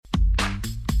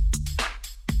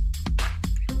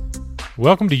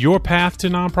Welcome to Your Path to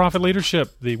Nonprofit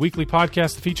Leadership, the weekly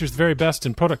podcast that features the very best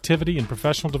in productivity and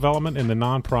professional development in the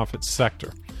nonprofit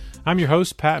sector. I'm your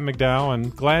host, Pat McDowell,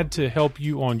 and glad to help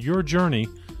you on your journey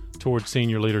towards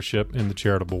senior leadership in the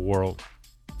charitable world.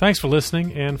 Thanks for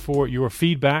listening and for your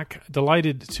feedback.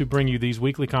 Delighted to bring you these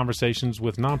weekly conversations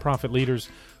with nonprofit leaders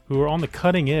who are on the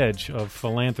cutting edge of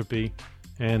philanthropy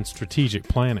and strategic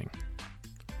planning.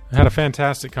 I had a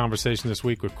fantastic conversation this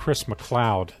week with Chris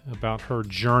McLeod about her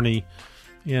journey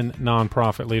in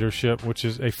nonprofit leadership, which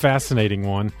is a fascinating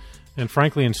one and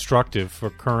frankly instructive for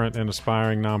current and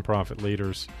aspiring nonprofit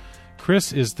leaders.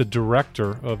 Chris is the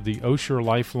director of the Osher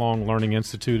Lifelong Learning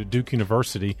Institute at Duke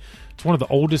University. It's one of the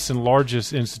oldest and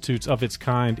largest institutes of its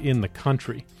kind in the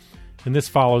country. And this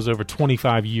follows over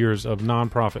 25 years of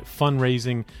nonprofit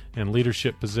fundraising and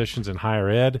leadership positions in higher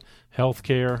ed,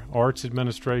 healthcare, arts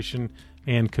administration,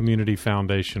 and community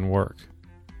foundation work.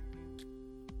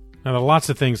 Now, there are lots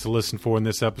of things to listen for in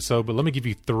this episode, but let me give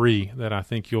you three that I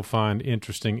think you'll find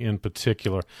interesting in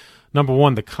particular. Number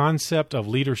one, the concept of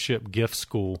Leadership Gift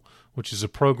School, which is a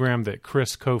program that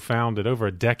Chris co-founded over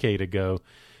a decade ago,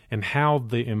 and how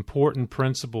the important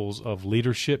principles of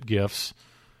leadership gifts,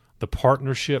 the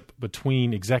partnership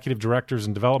between executive directors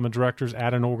and development directors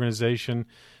at an organization,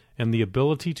 and the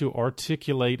ability to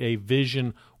articulate a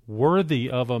vision worthy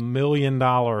of $1 million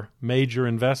major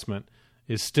investment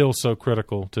is still so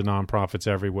critical to nonprofits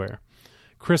everywhere.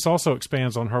 Chris also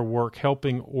expands on her work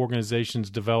helping organizations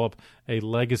develop a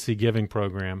legacy giving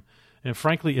program, and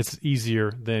frankly, it's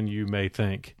easier than you may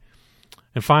think.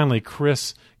 And finally,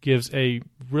 Chris gives a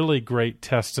really great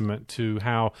testament to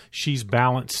how she's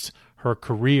balanced her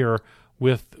career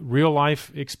with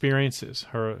real-life experiences,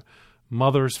 her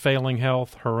mother's failing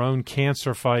health, her own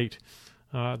cancer fight,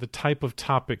 the type of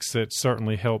topics that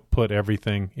certainly help put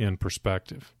everything in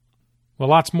perspective. Well,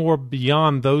 lots more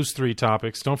beyond those three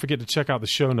topics. Don't forget to check out the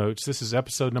show notes. This is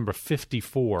episode number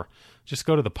 54. Just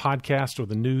go to the podcast or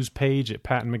the news page at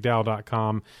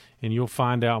pattonmcdowell.com, and you'll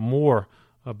find out more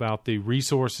about the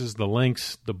resources, the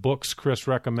links, the books Chris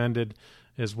recommended,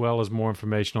 as well as more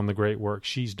information on the great work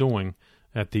she's doing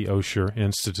at the Osher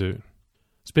Institute.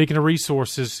 Speaking of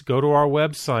resources, go to our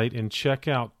website and check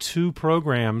out two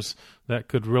programs that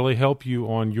could really help you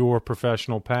on your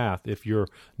professional path. If you're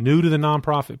new to the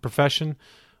nonprofit profession,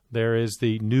 there is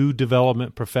the New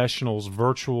Development Professionals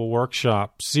virtual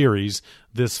workshop series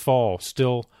this fall.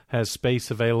 Still has space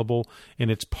available,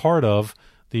 and it's part of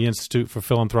the Institute for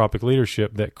Philanthropic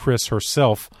Leadership that Chris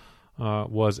herself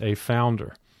was a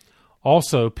founder.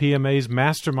 Also, PMA's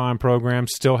Mastermind program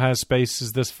still has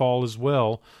spaces this fall as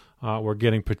well. We're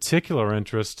getting particular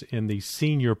interest in the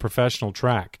senior professional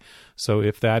track. So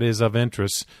if that is of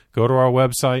interest, go to our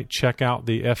website, check out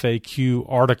the FAQ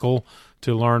article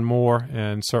to learn more,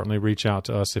 and certainly reach out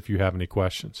to us if you have any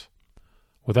questions.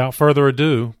 Without further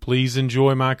ado, please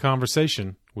enjoy my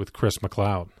conversation with Chris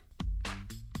McLeod.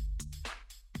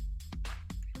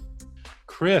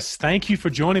 Chris, thank you for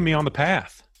joining me on the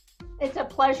path. It's a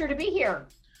pleasure to be here.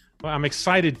 Well, I'm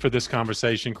excited for this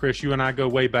conversation. Chris, you and I go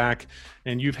way back,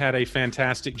 and you've had a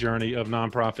fantastic journey of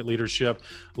nonprofit leadership,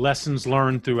 lessons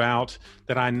learned throughout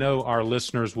that I know our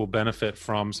listeners will benefit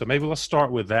from. So maybe let's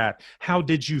start with that. How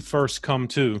did you first come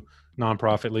to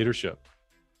nonprofit leadership?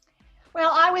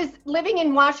 Well, I was living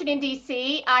in Washington,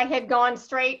 D.C. I had gone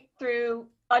straight through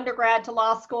undergrad to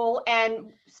law school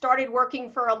and started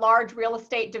working for a large real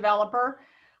estate developer.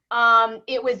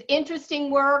 It was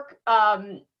interesting work,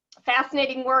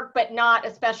 fascinating work, but not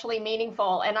especially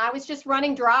meaningful. And I was just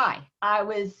running dry. I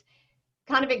was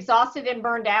kind of exhausted and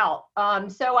burned out.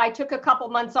 So I took a couple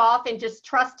months off and just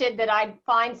trusted that I'd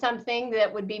find something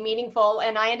that would be meaningful.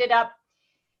 And I ended up,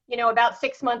 about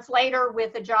 6 months later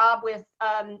with a job with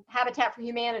Habitat for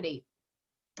Humanity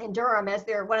in Durham as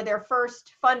one of their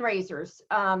first fundraisers.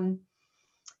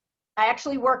 I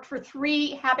actually worked for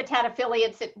 3 Habitat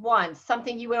affiliates at once,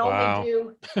 something you would only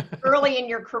do early in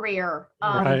your career.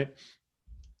 Right.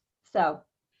 So.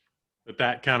 But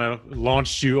that kind of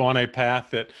launched you on a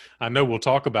path that I know we'll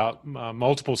talk about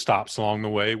multiple stops along the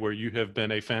way where you have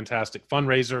been a fantastic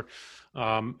fundraiser.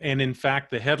 And in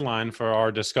fact, the headline for our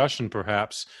discussion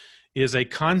perhaps is a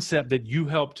concept that you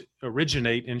helped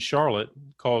originate in Charlotte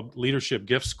called Leadership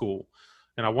Gift School.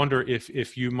 And I wonder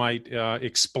if you might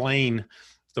explain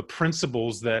the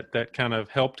principles that kind of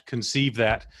helped conceive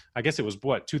that. I guess it was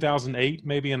 2008,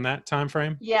 maybe in that time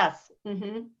frame? Yes.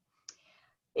 Mm-hmm.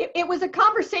 It was a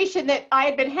conversation that I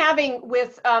had been having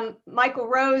with Michael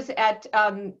Rose at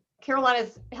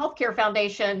Carolina's Healthcare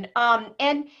Foundation.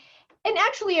 And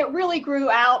actually it really grew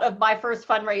out of my first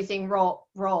fundraising role.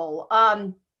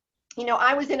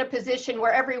 I was in a position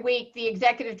where every week the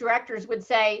executive directors would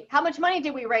say, how much money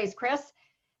did we raise, Chris?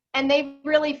 And they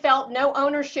really felt no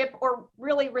ownership or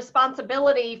really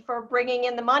responsibility for bringing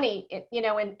in the money,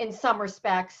 in some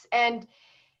respects. And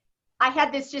I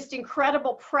had this just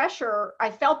incredible pressure.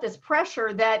 I felt this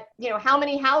pressure that, how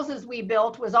many houses we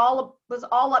built was all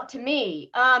up to me.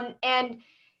 And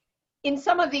in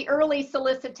some of the early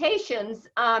solicitations,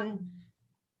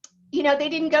 they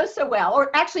didn't go so well,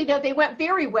 or actually, no, they went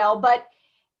very well, but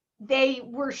they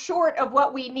were short of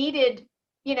what we needed,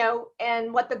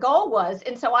 and what the goal was.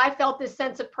 And so I felt this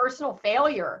sense of personal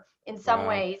failure in some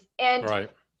ways. And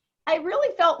right. I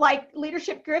really felt like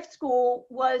Leadership Gift School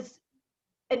was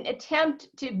an attempt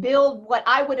to build what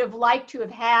I would have liked to have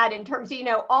had in terms of,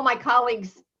 all my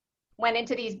colleagues went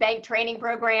into these bank training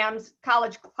programs,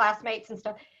 college classmates and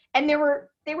stuff. And they were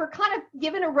kind of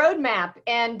given a roadmap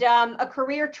and a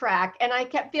career track. And I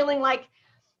kept feeling like,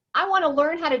 I want to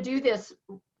learn how to do this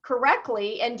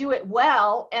correctly and do it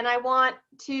well. And I want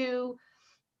to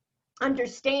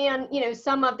understand,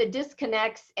 some of the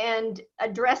disconnects and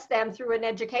address them through an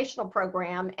educational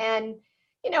program. And,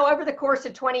 over the course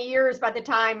of 20 years, by the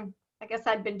time, I guess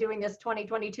I'd been doing this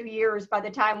 22 years, by the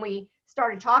time we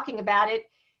started talking about it,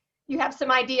 you have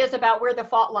some ideas about where the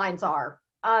fault lines are.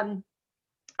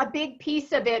 A big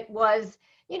piece of it was,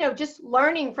 just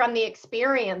learning from the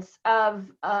experience of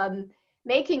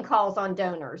making calls on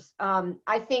donors.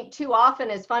 I think too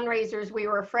often as fundraisers, we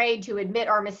were afraid to admit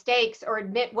our mistakes or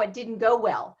admit what didn't go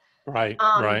well. Right,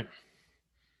 right.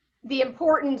 The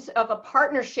importance of a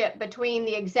partnership between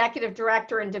the executive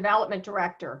director and development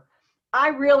director. I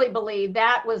really believe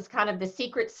that was kind of the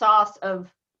secret sauce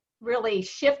of really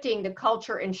shifting the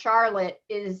culture in Charlotte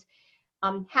is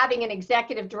having an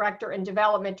executive director and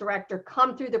development director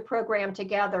come through the program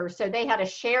together. So they had a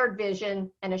shared vision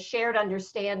and a shared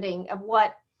understanding of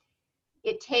what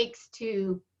it takes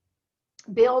to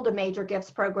build a major gifts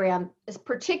program,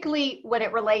 particularly when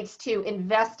it relates to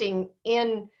investing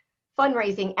in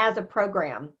fundraising as a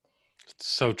program.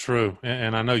 So true.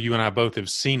 And I know you and I both have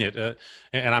seen it.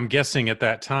 And I'm guessing at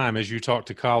that time, as you talked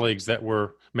to colleagues that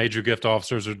were major gift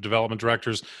officers or development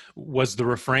directors, was the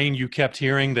refrain you kept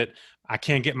hearing that I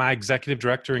can't get my executive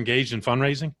director engaged in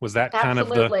fundraising? Was that kind of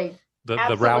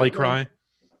the rally cry?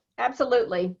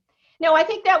 Absolutely. No, I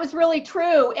think that was really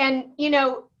true. And,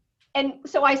 and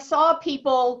so I saw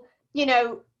people,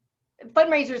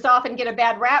 fundraisers often get a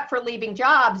bad rap for leaving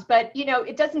jobs, but,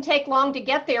 it doesn't take long to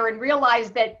get there and realize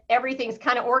that everything's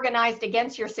kind of organized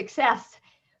against your success.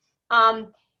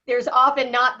 There's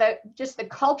often not just the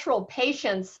cultural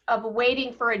patience of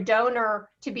waiting for a donor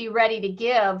to be ready to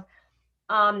give.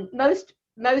 Most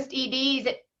EDs,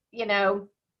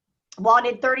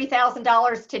 wanted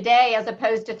 $30,000 today as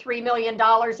opposed to $3 million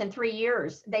in 3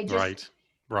 years. They just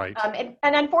right. And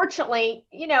unfortunately,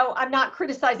 I'm not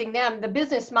criticizing them. The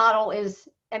business model is,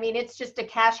 it's just a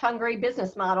cash hungry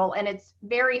business model, and it's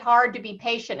very hard to be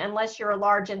patient unless you're a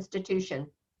large institution.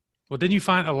 Well, didn't you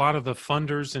find a lot of the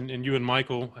funders, and you and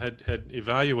Michael had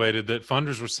evaluated that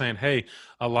funders were saying, hey,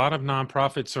 a lot of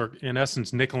nonprofits are in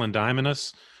essence nickel and diming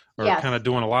us, or kind of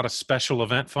doing a lot of special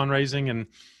event fundraising. And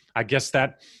I guess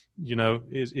that,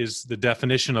 is the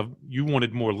definition of you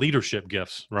wanted more leadership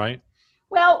gifts, right?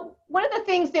 Well, one of the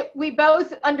things that we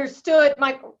both understood,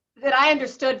 that I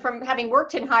understood from having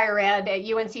worked in higher ed at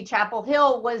UNC Chapel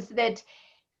Hill was that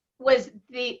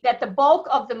the bulk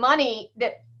of the money,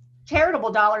 that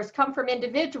charitable dollars, come from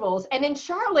individuals. And in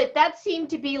Charlotte, that seemed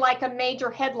to be like a major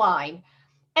headline.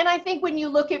 And I think when you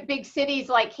look at big cities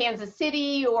like Kansas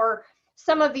City or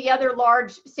some of the other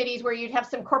large cities where you'd have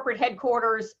some corporate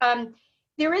headquarters,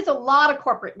 there is a lot of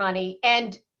corporate money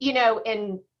and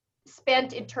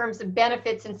spent in terms of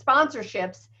benefits and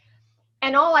sponsorships.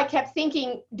 And all I kept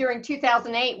thinking during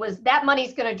 2008 was that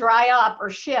money's going to dry up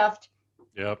or shift.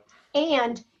 Yep.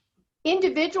 And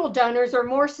individual donors are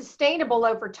more sustainable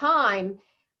over time.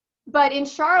 But in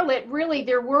Charlotte, really,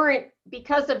 there weren't,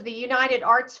 because of the United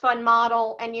Arts Fund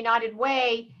model and United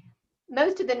Way,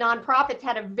 most of the nonprofits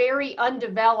had a very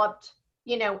undeveloped,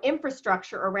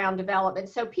 infrastructure around development.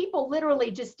 So people literally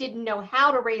just didn't know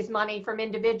how to raise money from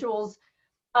individuals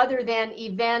other than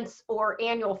events or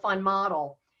annual fund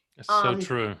model. That's so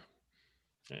true.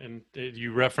 And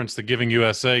you referenced the Giving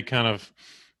USA kind of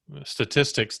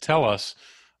statistics tell us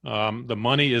the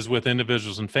money is with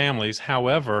individuals and families.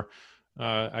 However,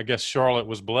 I guess Charlotte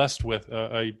was blessed with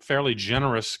a fairly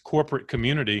generous corporate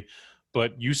community,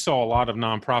 but you saw a lot of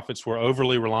nonprofits were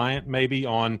overly reliant maybe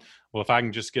on, well, if I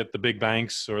can just get the big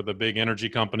banks or the big energy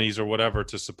companies or whatever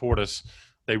to support us.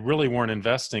 They really weren't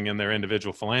investing in their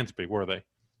individual philanthropy, were they?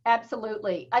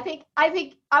 Absolutely. I think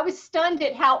I was stunned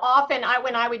at how often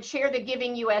when I would share the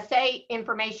Giving USA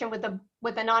information with a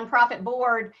nonprofit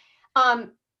board,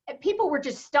 um, people were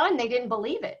just stunned. They didn't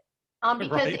believe it,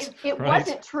 because Right, it right.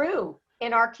 wasn't true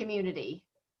in our community.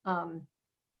 Um,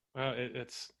 Well,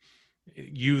 it's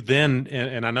you then,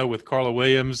 and I know with Carla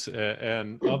Williams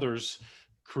and others,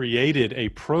 created a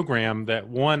program that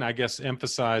one, I guess,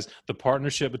 emphasized the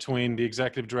partnership between the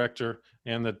executive director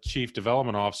and the chief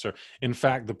development officer. In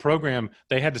fact, the program,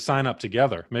 they had to sign up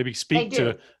together. Maybe they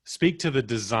do. speak to the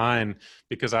design,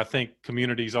 because I think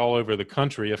communities all over the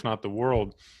country, if not the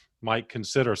world, might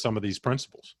consider some of these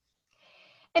principles.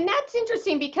 And that's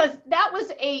interesting because that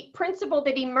was a principle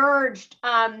that emerged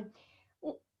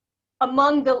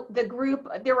among the group.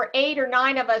 There were 8 or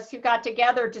 9 of us who got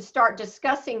together to start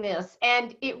discussing this,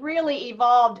 and it really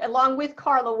evolved along with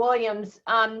Carla Williams,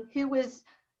 who was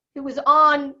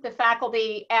on the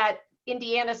faculty at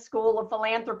Indiana School of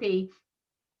Philanthropy.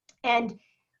 And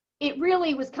it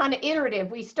really was kind of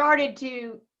iterative. We started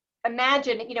to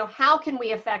imagine, how can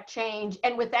we affect change?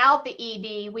 And without the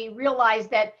ED, we realized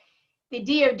that the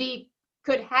DoD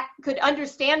could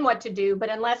understand what to do, but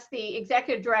unless the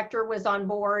executive director was on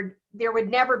board, there would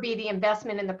never be the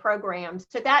investment in the program.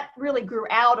 So that really grew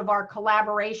out of our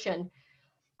collaboration.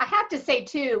 I have to say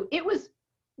too, it was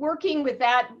working with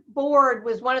that board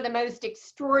was one of the most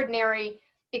extraordinary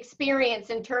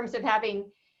experience in terms of having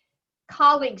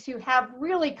colleagues who have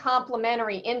really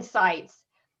complementary insights.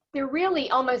 There really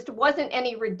almost wasn't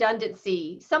any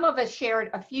redundancy. Some of us shared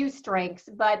a few strengths,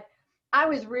 but I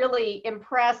was really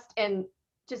impressed and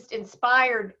just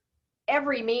inspired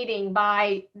every meeting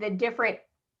by the different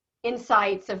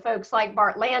insights of folks like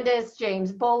Bart Landis,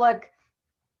 James Bullock,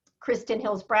 Kristen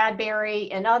Hills Bradbury,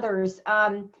 and others.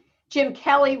 Jim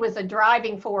Kelly was a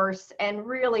driving force and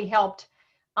really helped,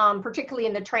 particularly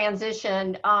in the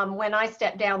transition when I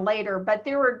stepped down later. But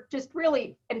there were just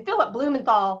really, and Philip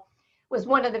Blumenthal was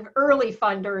one of the early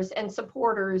funders and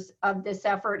supporters of this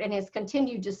effort and has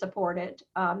continued to support it.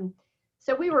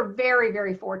 So we were very,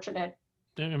 very fortunate.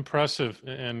 Impressive.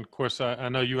 And of course, I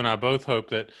know you and I both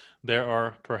hope that there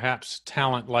are perhaps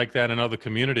talent like that in other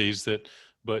communities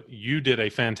but you did a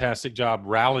fantastic job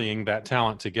rallying that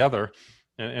talent together.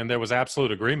 And there was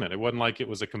absolute agreement. It wasn't like it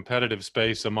was a competitive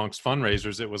space amongst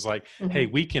fundraisers. It was like, hey,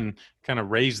 we can kind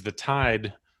of raise the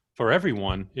tide for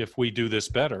everyone if we do this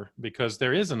better, because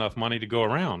there is enough money to go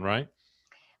around, right?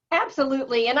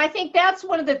 Absolutely. And I think that's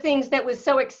one of the things that was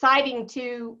so exciting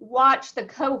to watch the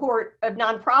cohort of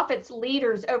nonprofits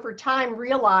leaders over time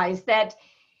realize that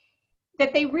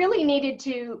they really needed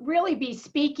to really be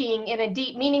speaking in a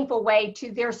deep, meaningful way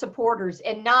to their supporters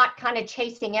and not kind of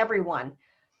chasing everyone.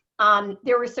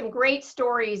 There were some great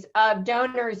stories of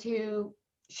donors who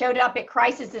showed up at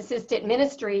Crisis Assistant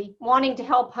Ministry wanting to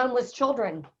help homeless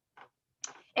children.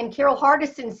 And Carol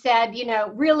Hardison said,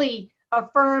 really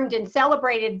affirmed and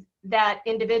celebrated that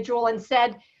individual and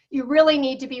said, you really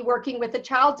need to be working with the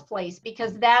Child's Place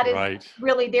because that is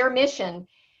really their mission.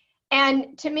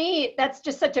 And to me, that's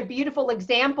just such a beautiful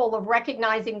example of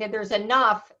recognizing that there's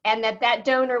enough and that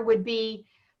donor would be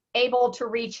able to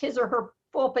reach his or her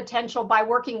full potential by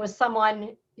working with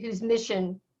someone whose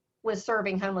mission was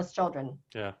serving homeless children.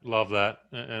 Yeah, love that.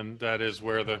 And that is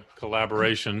where the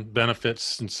collaboration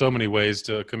benefits in so many ways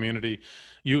to a community.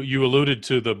 You alluded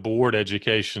to the board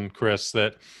education, Chris,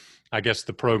 that I guess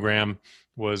the program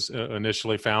was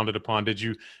initially founded upon. Did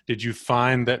you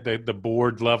find that the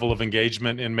board level of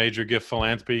engagement in Major Gift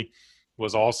Philanthropy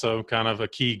was also kind of a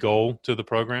key goal to the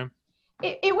program?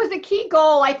 It was a key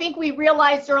goal. I think we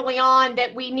realized early on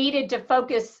that we needed to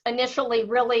focus initially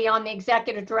really on the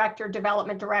executive director,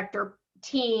 development director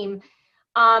team.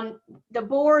 The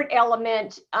board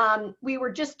element, we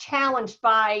were just challenged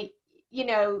by,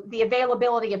 the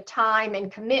availability of time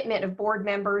and commitment of board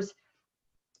members.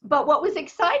 But what was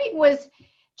exciting was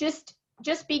just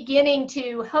beginning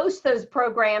to host those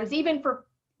programs, even for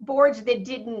boards that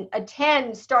didn't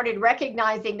attend, started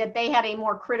recognizing that they had a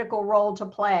more critical role to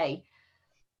play.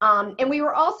 And we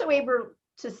were also able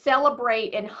to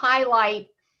celebrate and highlight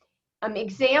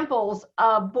examples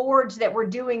of boards that were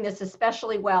doing this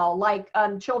especially well, like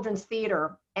Children's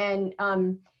Theater and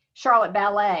Charlotte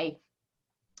Ballet,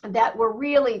 that were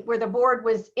really where the board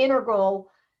was integral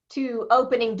to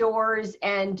opening doors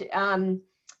and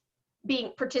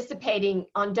participating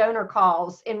on donor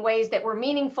calls in ways that were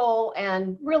meaningful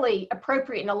and really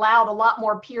appropriate and allowed a lot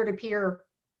more peer-to-peer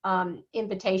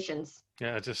invitations.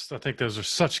 Yeah, I think those are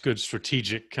such good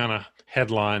strategic kind of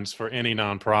headlines for any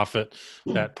nonprofit.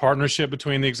 That partnership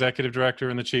between the executive director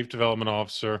and the chief development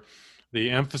officer,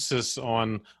 the emphasis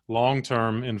on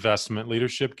long-term investment,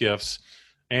 leadership gifts,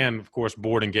 and of course,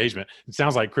 board engagement. It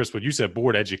sounds like, Chris, what you said,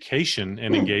 board education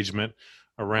and engagement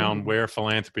around where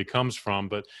philanthropy comes from.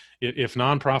 But if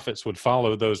nonprofits would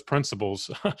follow those principles,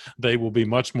 they will be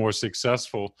much more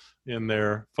successful in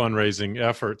their fundraising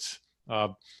efforts.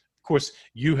 Of course,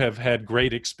 you have had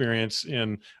great experience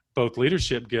in both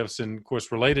leadership gifts, and of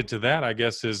course, related to that, I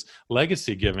guess, is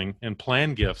legacy giving and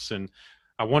plan gifts. And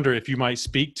I wonder if you might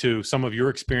speak to some of your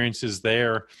experiences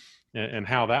there and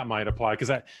how that might apply.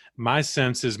 Because my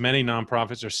sense is many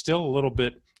nonprofits are still a little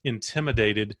bit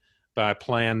intimidated by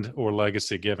planned or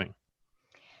legacy giving.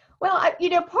 Well,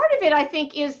 part of it, I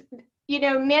think, is,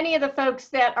 many of the folks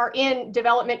that are in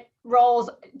development roles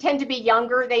tend to be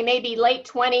younger. They may be late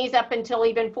 20s up until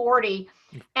even 40.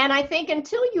 And I think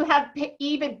until you have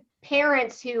even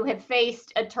parents who have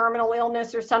faced a terminal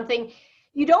illness or something,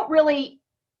 you don't really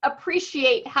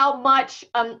appreciate how much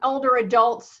older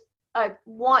adults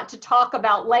want to talk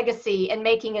about legacy and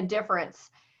making a difference.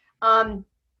 I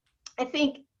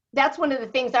think that's one of the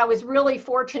things I was really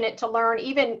fortunate to learn,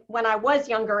 even when I was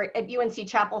younger at UNC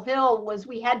Chapel Hill, was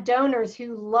we had donors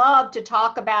who loved to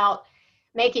talk about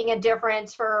making a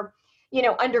difference for,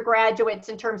 undergraduates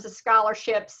in terms of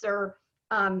scholarships or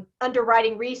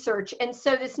underwriting research. And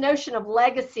so this notion of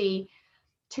legacy,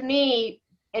 to me,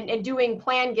 and doing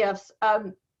plan gifts,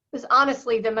 was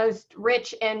honestly the most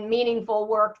rich and meaningful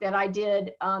work that I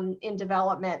did in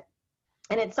development.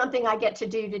 And it's something I get to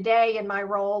do today in my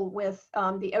role with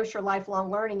the Osher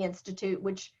Lifelong Learning Institute,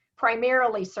 which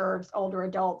primarily serves older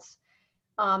adults.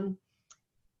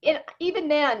 Even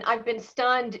then, I've been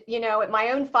stunned, at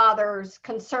my own father's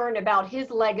concern about his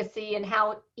legacy and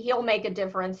how he'll make a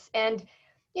difference. And,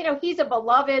 he's a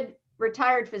beloved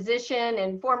retired physician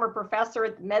and former professor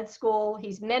at the med school.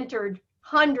 He's mentored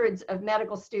hundreds of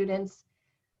medical students,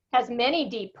 has many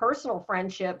deep personal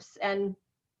friendships, and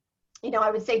I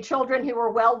would say children who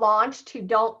are well launched, who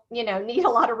don't, need a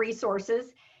lot of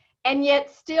resources. And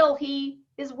yet still he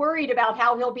is worried about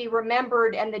how he'll be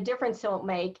remembered and the difference he'll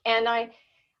make. And I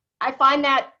find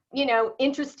that,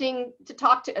 interesting to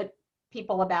talk to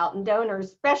people about, and donors,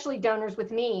 especially donors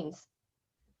with means.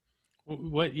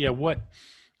 What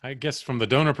I guess from the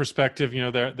donor perspective,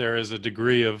 there is a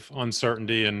degree of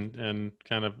uncertainty and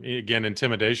kind of, again,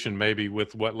 intimidation maybe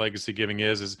with what legacy giving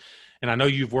is. And I know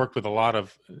you've worked with a lot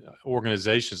of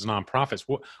organizations, nonprofits.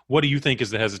 What do you think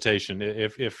is the hesitation?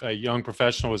 If a young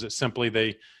professional, is it simply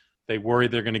they worry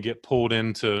they're going to get pulled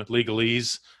into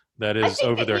legalese that is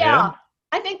over their head?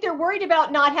 I think they're worried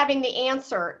about not having the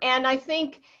answer. And I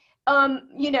think,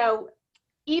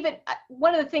 even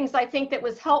one of the things I think that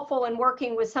was helpful in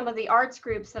working with some of the arts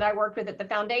groups that I worked with at the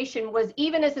foundation was,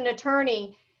 even as an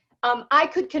attorney, I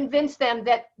could convince them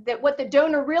that what the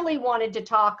donor really wanted to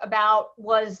talk about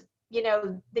was,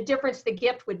 the difference the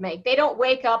gift would make. They don't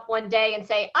wake up one day and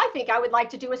say, I think I would like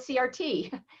to do a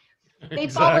CRT. They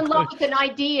fall in love with an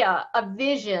idea, a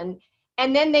vision,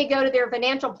 and then they go to their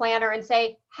financial planner and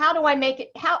say, how do I make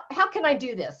it? How can I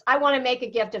do this? I want to make a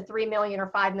gift of $3 million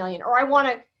or $5 million, or I want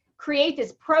to create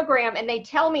this program and they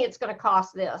tell me it's going to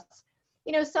cost this.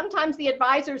 Sometimes the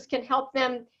advisors can help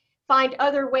them find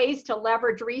other ways to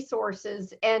leverage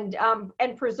resources and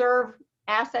preserve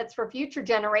assets for future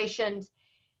generations.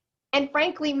 And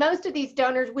frankly, most of these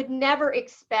donors would never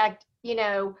expect,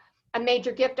 a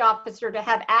major gift officer to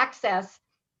have access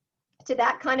to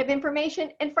that kind of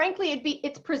information. And frankly,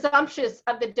 it's presumptuous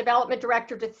of the development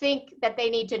director to think that they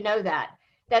need to know that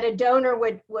a donor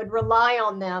would rely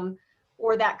on them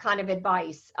or that kind of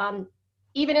advice.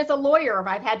 Even as a lawyer,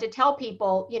 I've had to tell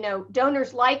people,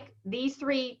 donors like these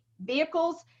three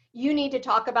vehicles, you need to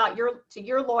talk about to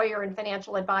your lawyer and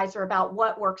financial advisor about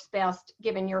what works best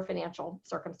given your financial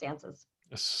circumstances.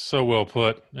 So well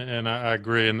put, and I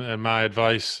agree. And my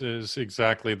advice is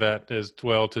exactly that as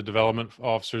well to development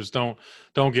officers: don't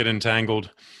get entangled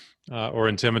or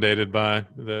intimidated by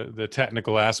the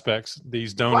technical aspects.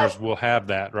 These donors will have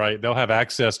that, right? They'll have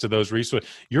access to those resources.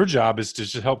 Your job is to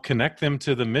just help connect them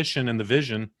to the mission and the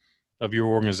vision of your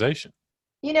organization.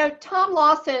 Tom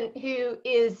Lawson, who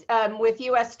is with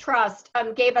U.S. Trust,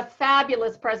 gave a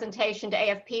fabulous presentation to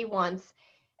AFP once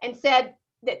and said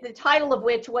that the title of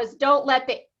which was, don't let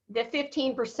the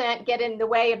 15% get in the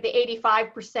way of the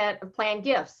 85% of planned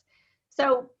gifts.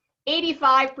 So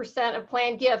 85% of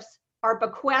planned gifts are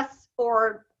bequests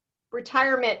or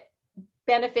retirement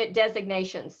benefit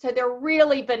designations. So they're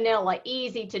really vanilla,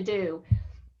 easy to do.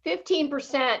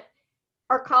 15%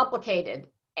 are complicated.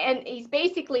 And he's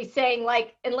basically saying,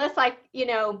 like, unless I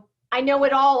know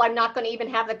it all, I'm not going to even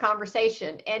have the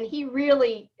conversation. And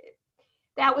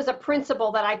that was a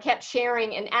principle that I kept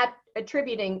sharing and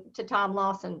attributing to Tom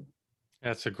Lawson.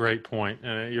 That's a great point.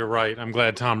 And you're right. I'm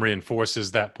glad Tom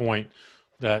reinforces that point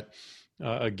that,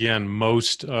 again,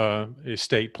 most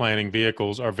estate planning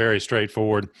vehicles are very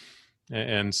straightforward.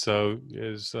 And so,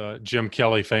 as Jim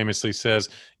Kelly famously says,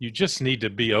 you just need to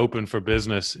be open for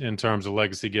business in terms of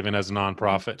legacy giving as a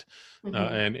nonprofit.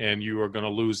 Mm-hmm. And you are going to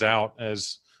lose out,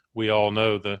 as we all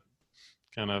know, the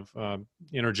kind of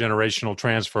intergenerational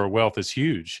transfer of wealth is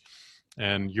huge.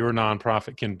 And your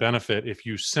nonprofit can benefit if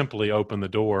you simply open the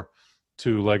door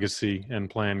to legacy and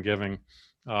planned giving.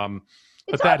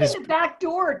 It's often the back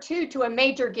door too to a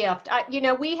major gift.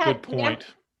 We had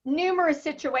numerous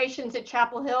situations at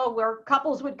Chapel Hill where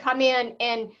couples would come in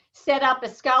and set up a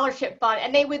scholarship fund,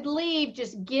 and they would leave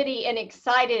just giddy and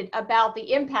excited about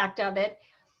the impact of it.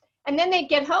 And then they'd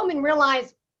get home and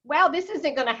realize, wow, this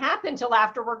isn't going to happen till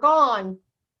after we're gone.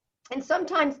 And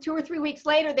sometimes 2 or 3 weeks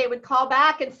later, they would call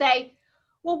back and say,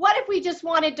 well, what if we just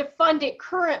wanted to fund it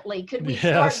currently? Could we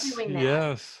start doing that?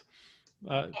 Yes.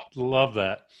 Love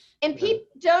that. And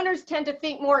donors tend to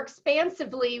think more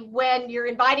expansively when you're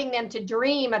inviting them to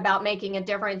dream about making a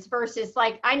difference versus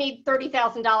like, I need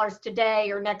 $30,000 today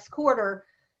or next quarter.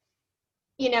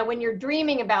 When you're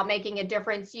dreaming about making a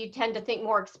difference, you tend to think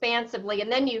more expansively,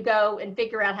 and then you go and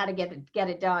figure out how to get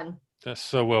it done. That's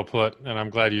so well put. And I'm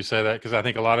glad you say that, because I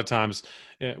think a lot of times,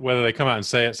 whether they come out and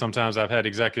say it, sometimes I've had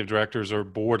executive directors or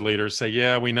board leaders say,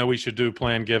 yeah, we know we should do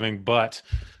planned giving, but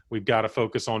we've got to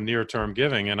focus on near-term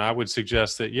giving. And I would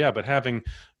suggest that, yeah, but having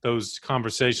those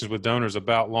conversations with donors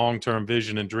about long-term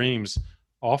vision and dreams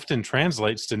often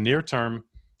translates to near-term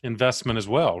investment as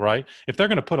well, right? If they're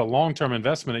going to put a long-term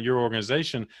investment in your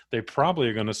organization, they probably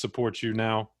are going to support you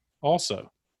now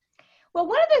also. Well,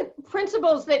 one of the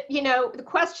principles that, the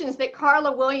questions that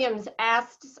Carla Williams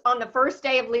asks on the first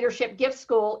day of Leadership Gift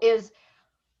School is,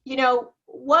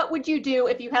 what would you do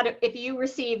if you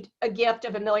received a gift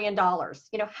of $1 million?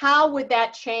 How would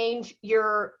that change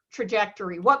your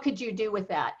trajectory? What could you do with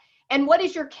that? And what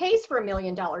is your case for $1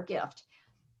 million gift?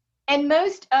 And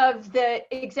most of the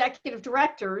executive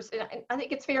directors, and I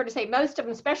think it's fair to say most of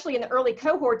them, especially in the early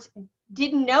cohorts,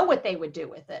 didn't know what they would do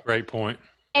with it. Great point.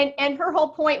 And her whole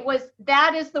point was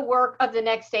that is the work of the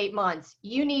next 8 months.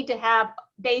 You need to have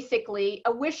basically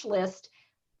a wish list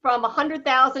from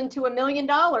 $100,000 to $1 million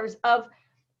of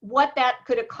what that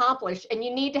could accomplish. And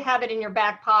you need to have it in your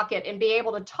back pocket and be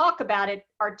able to talk about it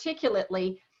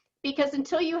articulately, because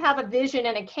until you have a vision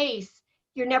and a case,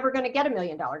 you're never going to get $1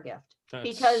 million gift.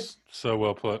 That's so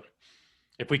well put.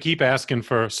 If we keep asking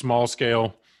for small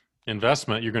scale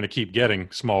investment, you're going to keep getting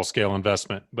small scale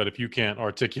investment. But if you can't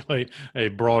articulate a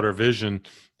broader vision,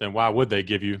 then why would they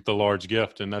give you the large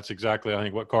gift? And that's exactly, I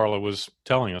think, what Carla was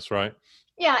telling us, right?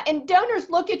 Yeah, and donors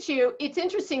look at you. It's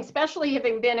interesting, especially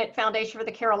having been at Foundation for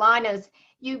the Carolinas,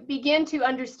 you begin to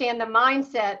understand the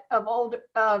mindset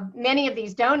of many of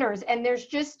these donors. And there's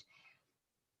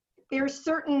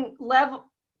certain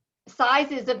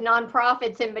sizes of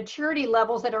nonprofits and maturity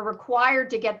levels that are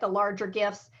required to get the larger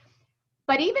gifts.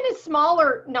 But even as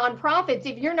smaller nonprofits,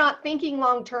 if you're not thinking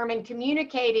long-term and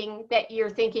communicating that you're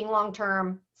thinking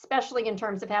long-term, especially in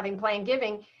terms of having planned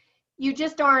giving, you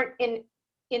just aren't in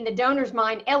the donor's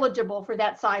mind eligible for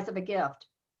that size of a gift.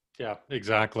 Yeah,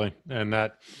 exactly. And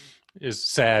that is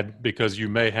sad, because you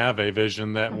may have a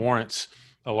vision that warrants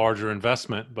a larger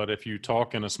investment, but if you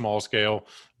talk in a small scale,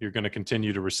 you're going to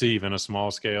continue to receive in a small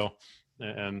scale.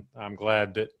 And I'm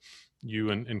glad that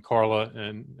you and Carla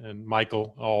and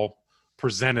Michael all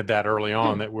presented that early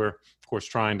on, that we're, of course,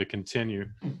 trying to continue.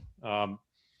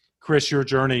 Chris, your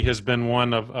journey has been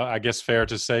one of, I guess, fair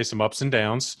to say, some ups and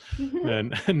downs.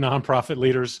 And nonprofit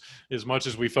leaders, as much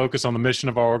as we focus on the mission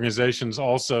of our organizations,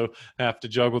 also have to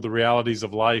juggle the realities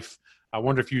of life. I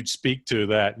wonder if you'd speak to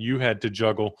that. You had to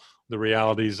juggle the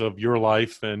realities of your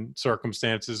life and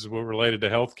circumstances related to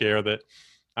healthcare that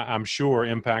I'm sure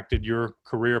impacted your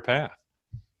career path.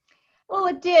 Well,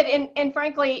 it did. And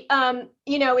frankly,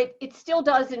 it still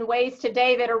does in ways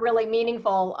today that are really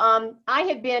meaningful. I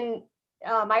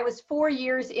was 4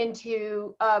 years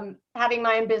into having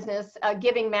my own business,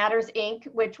 Giving Matters, Inc.,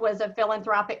 which was a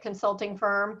philanthropic consulting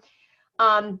firm.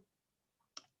 And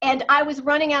I was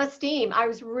running out of steam. I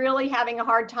was really having a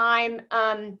hard time.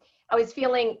 I was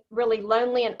feeling really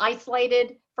lonely and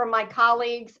isolated from my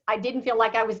colleagues. I didn't feel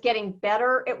like I was getting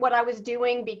better at what I was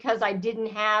doing because I didn't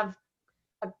have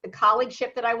the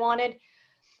colleagueship that I wanted.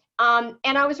 And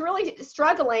I was really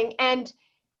struggling and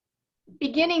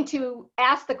beginning to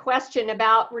ask the question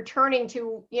about returning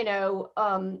to,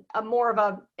 a more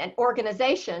of an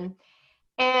organization.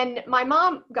 And my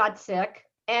mom got sick.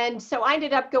 And so I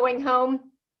ended up going home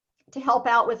to help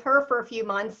out with her for a few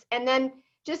months. And then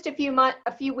just a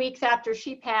few weeks after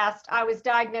she passed, I was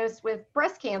diagnosed with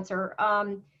breast cancer,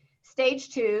 stage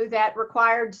 2, that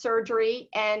required surgery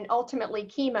and ultimately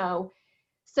chemo.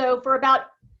 So for about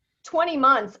 20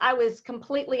 months, I was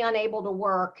completely unable to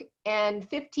work. And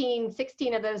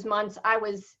 16 of those months, I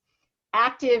was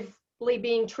actively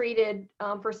being treated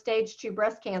for stage 2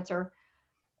 breast cancer.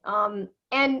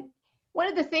 And one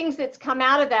of the things that's come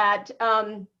out of that,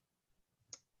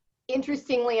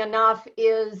 interestingly enough,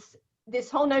 is this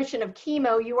whole notion of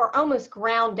chemo. You are almost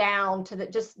ground down to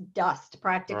just dust,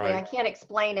 practically. Right. I can't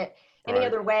explain it any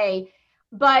other way.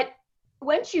 But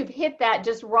once you've hit that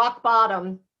just rock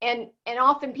bottom, and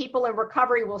often people in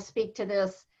recovery will speak to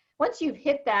this, once you've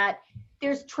hit that,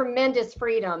 there's tremendous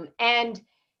freedom. And,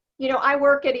 you know, I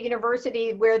work at a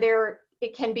university where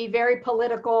it can be very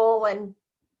political, and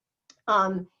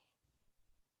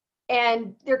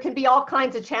there can be all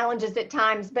kinds of challenges at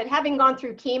times. But having gone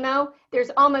through chemo,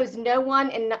 there's almost no one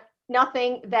and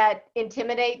nothing that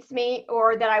intimidates me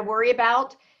or that I worry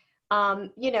about.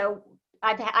 You know,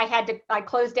 I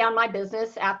closed down my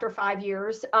business after 5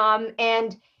 years,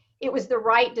 and it was the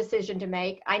right decision to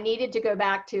make. I needed to go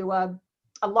back to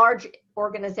a large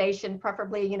organization,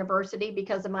 preferably a university,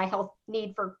 because of my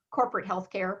need for corporate health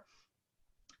care.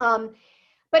 But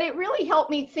it really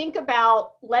helped me think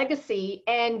about legacy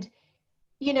and,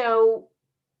 you know,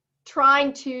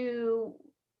 trying to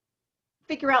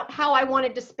figure out how I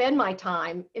wanted to spend my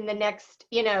time in the next,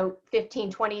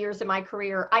 15, 20 years of my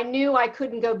career. I knew I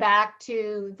couldn't go back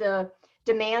to the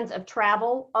demands of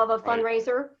travel of a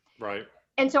fundraiser. Right.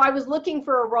 And so I was looking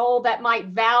for a role that might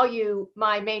value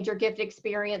my major gift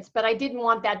experience, but I didn't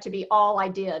want that to be all I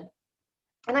did.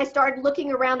 And I started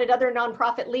looking around at other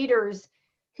nonprofit leaders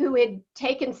who had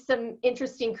taken some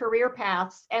interesting career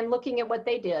paths and looking at what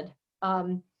they did.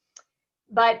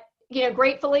 But,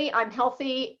 gratefully, I'm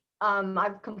healthy.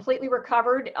 I've completely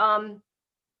recovered. The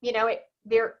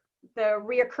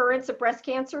reoccurrence of breast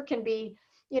cancer can be,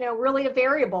 really a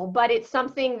variable, but it's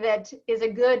something that is a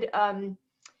good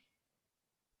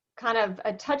kind of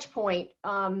a touch point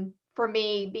for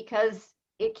me, because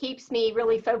it keeps me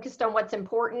really focused on what's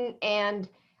important. And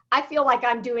I feel like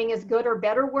I'm doing as good or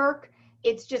better work.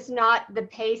 It's just not the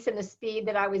pace and the speed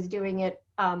that I was doing it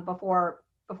before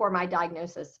my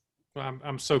diagnosis. Well,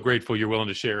 I'm so grateful you're willing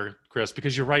to share, Chris,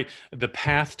 because you're right. The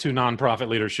path to nonprofit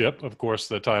leadership, of course,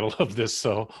 the title of this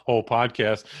whole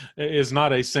podcast, is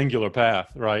not a singular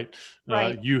path, right?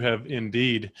 Right. You have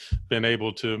indeed been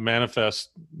able to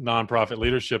manifest nonprofit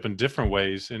leadership in different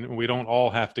ways, and we don't all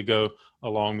have to go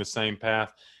along the same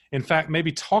path. In fact,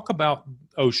 maybe talk about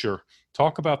Osher.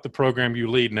 Talk about the program you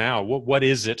lead now. What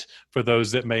is it for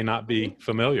those that may not be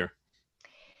familiar?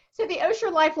 So the Osher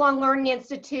Lifelong Learning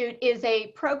Institute is a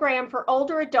program for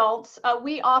older adults.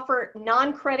 We offer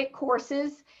non-credit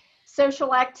courses,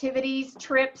 social activities,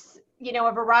 trips,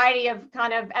 a variety of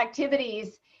kind of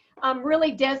activities,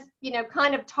 really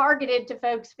kind of targeted to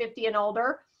folks 50 and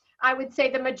older. I would say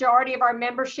the majority of our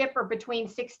membership are between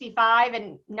 65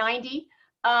 and 90.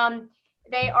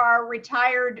 They are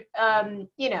retired,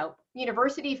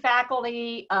 university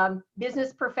faculty,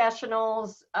 business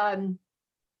professionals,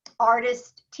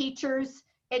 artists, teachers,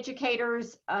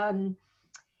 educators. And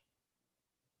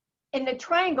the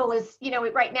triangle is,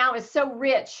 right now is so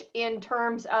rich in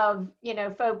terms of,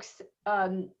 folks,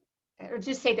 or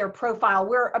just say their profile.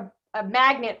 We're a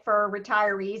magnet for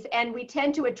retirees, and we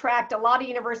tend to attract a lot of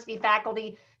university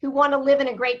faculty who want to live in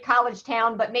a great college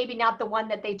town, but maybe not the one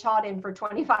that they taught in for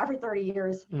 25 or 30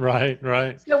 years. Right.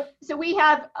 So we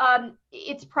have,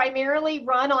 it's primarily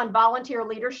run on volunteer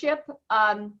leadership.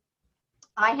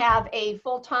 I have a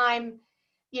full-time,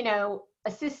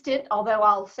 assistant, although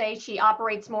I'll say she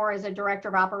operates more as a director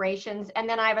of operations. And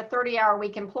then I have a 30-hour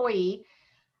week employee.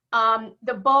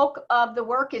 The bulk of the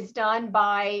work is done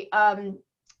by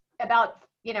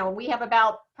we have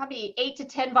about probably 8 to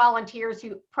 10 volunteers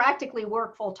who practically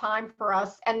work full-time for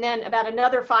us. And then about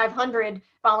another 500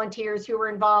 volunteers who are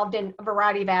involved in a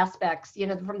variety of aspects,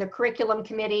 from the curriculum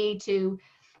committee to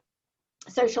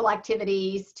social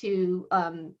activities to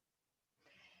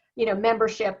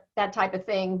membership, that type of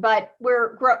thing. But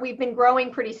we've been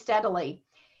growing pretty steadily.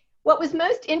 What was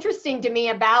most interesting to me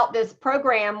about this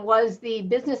program was the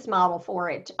business model for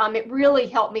it. It really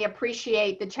helped me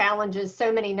appreciate the challenges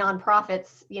so many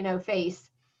nonprofits, face.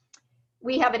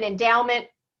 We have an endowment.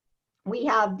 We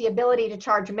have the ability to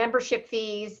charge membership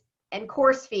fees and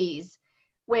course fees,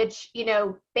 which,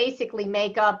 basically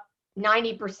make up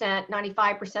 90%,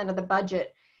 95% of the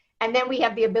budget. And then we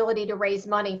have the ability to raise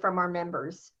money from our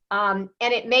members. And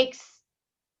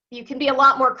you can be a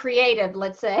lot more creative,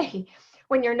 let's say,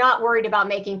 when you're not worried about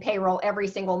making payroll every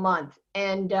single month.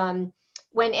 And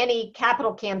when any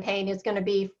capital campaign is going to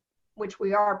be, which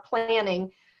we are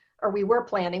planning, or we were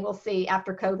planning, we'll see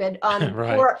after COVID,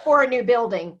 right. for a new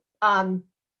building.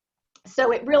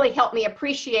 So it really helped me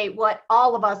appreciate what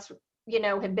all of us,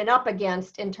 have been up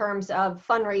against in terms of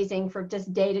fundraising for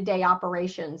just day-to-day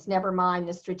operations, never mind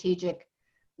the strategic,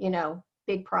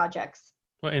 big projects.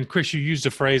 Well, and Chris, you used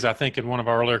a phrase, I think, in one of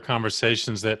our earlier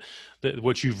conversations that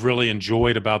what you've really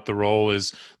enjoyed about the role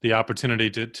is the opportunity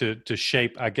to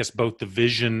shape, I guess, both the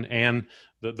vision and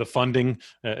the funding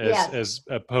as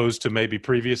opposed to maybe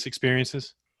previous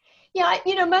experiences. Yeah,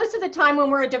 most of the time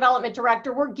when we're a development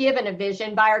director, we're given a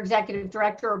vision by our executive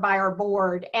director or by our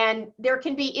board. And there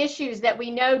can be issues that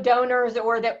we know donors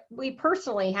or that we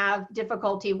personally have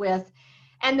difficulty with.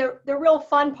 And the real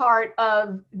fun part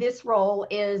of this role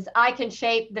is I can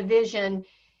shape the vision,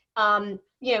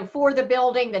 for the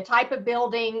building, the type of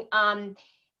building, and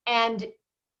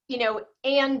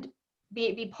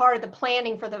be part of the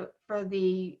planning for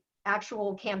the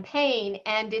actual campaign.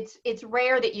 And it's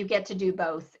rare that you get to do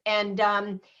both. And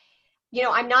I'm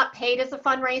not paid as a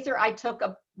fundraiser. I took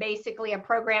basically a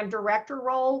program director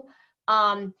role.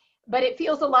 But it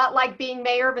feels a lot like being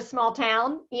mayor of a small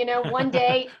town. One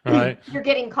day right. You're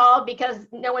getting called because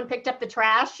no one picked up the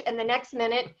trash, and the next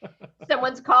minute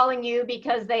someone's calling you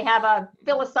because they have a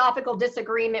philosophical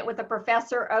disagreement with a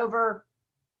professor over,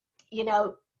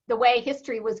 the way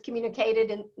history was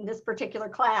communicated in this particular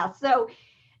class. So,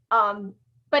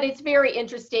 but it's very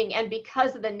interesting, and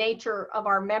because of the nature of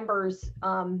our members,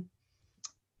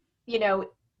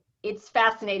 it's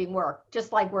fascinating work,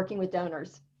 just like working with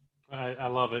donors. I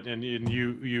love it, and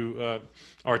you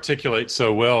articulate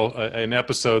so well an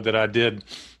episode that I did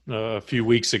a few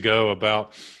weeks ago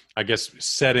about, I guess,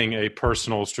 setting a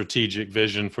personal strategic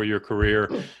vision for your career,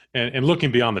 and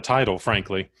looking beyond the title,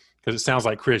 frankly, because it sounds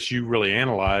like, Chris, you really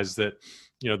analyzed that,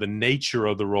 the nature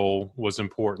of the role was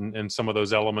important, and some of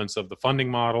those elements of the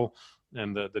funding model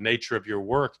and the nature of your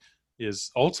work is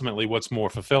ultimately what's more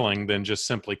fulfilling than just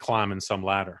simply climbing some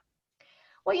ladder.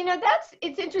 Well,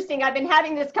 it's interesting. I've been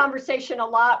having this conversation a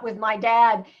lot with my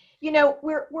dad.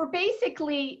 We're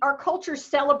basically, our culture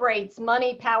celebrates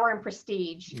money, power, and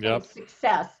prestige and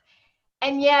success.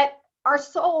 And yet our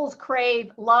souls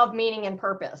crave love, meaning, and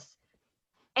purpose.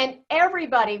 And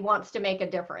everybody wants to make a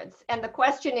difference. And the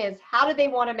question is, how do they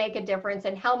want to make a difference,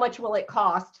 and how much will it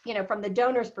cost, from the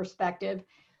donor's perspective?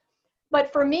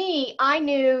 But for me, I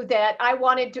knew that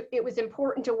it was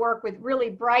important to work with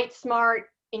really bright, smart,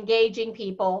 engaging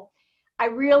people. I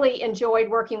really enjoyed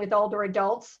working with older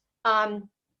adults. I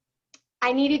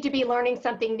needed to be learning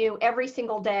something new every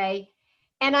single day.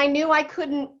 And I knew I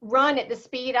couldn't run at the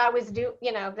speed I was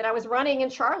that I was running in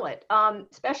Charlotte,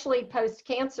 especially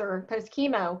post-cancer,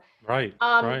 post-chemo. Right,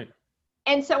 right.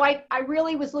 And so I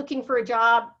really was looking for a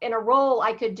job and a role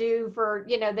I could do for,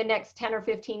 the next 10 or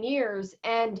 15 years.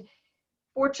 And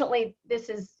fortunately, this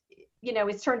is,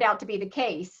 it's turned out to be the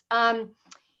case.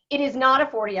 It is not a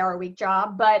 40-hour-a-week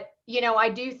job, but, I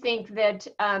do think that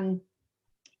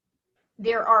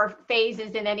there are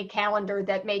phases in any calendar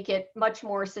that make it much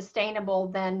more sustainable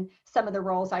than some of the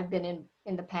roles I've been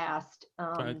in the past.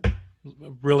 I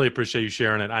really appreciate you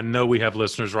sharing it. I know we have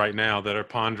listeners right now that are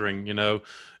pondering,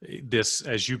 this,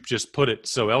 as you just put it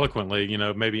so eloquently,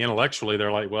 maybe intellectually,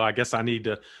 they're like, well, I guess I need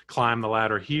to climb the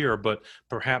ladder here, but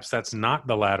perhaps that's not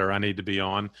the ladder I need to be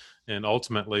on, and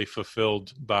ultimately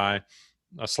fulfilled by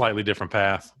a slightly different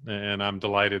path. And I'm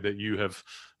delighted that you have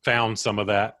found some of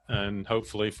that, and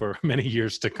hopefully for many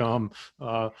years to come.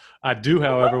 I do,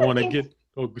 however, want to get,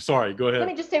 sorry, go ahead. Let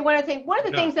me just say one other thing. One of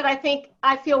the things that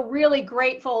I feel really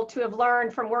grateful to have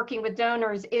learned from working with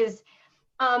donors is,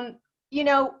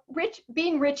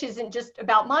 being rich isn't just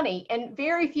about money, and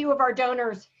very few of our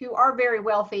donors who are very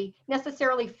wealthy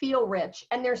necessarily feel rich.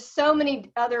 And there's so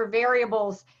many other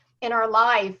variables in our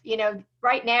life.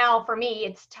 Right now for me,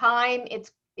 it's time,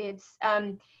 it's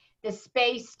the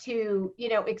space to,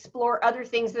 explore other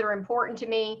things that are important to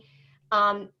me.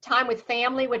 Time with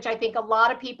family, which I think a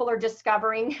lot of people are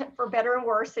discovering for better and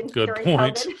worse during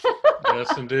point. COVID.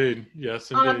 Yes, indeed.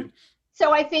 Yes, indeed.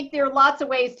 So I think there are lots of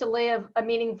ways to live a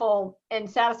meaningful and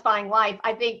satisfying life.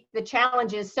 I think the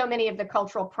challenge is so many of the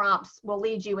cultural prompts will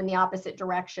lead you in the opposite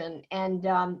direction. And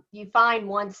you find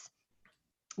once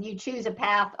you choose a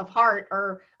path of heart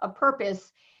or a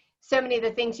purpose, so many of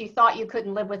the things you thought you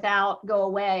couldn't live without go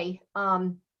away.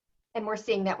 And we're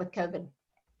seeing that with COVID.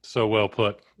 So well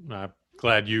put. I'm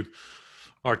glad you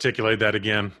articulate that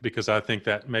again, because I think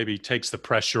that maybe takes the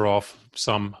pressure off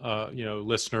some,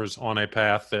 listeners on a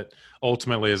path that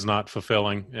ultimately is not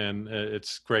fulfilling. And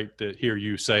it's great to hear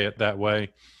you say it that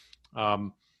way. I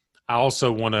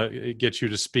also want to get you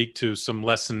to speak to some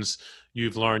lessons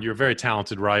you've learned. You're a very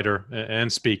talented writer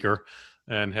and speaker,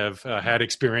 and have had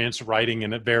experience writing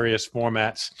in various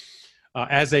formats.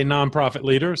 As a nonprofit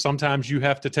leader, sometimes you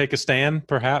have to take a stand,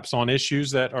 perhaps, on issues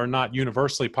that are not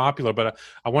universally popular. But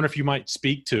I wonder if you might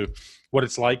speak to what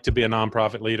it's like to be a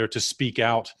nonprofit leader, to speak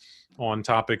out on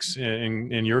topics,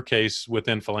 in your case,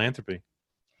 within philanthropy.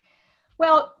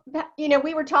 Well,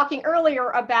 we were talking earlier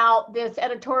about this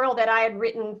editorial that I had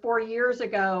written 4 years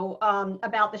ago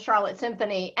about the Charlotte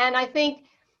Symphony. And I think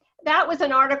that was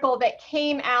an article that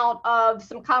came out of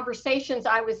some conversations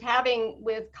I was having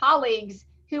with colleagues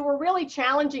who were really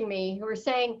challenging me, who were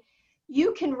saying,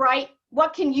 you can write,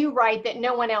 what can you write that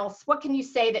no one else, what can you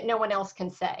say that no one else can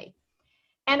say?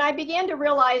 And I began to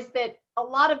realize that a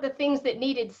lot of the things that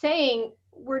needed saying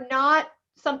were not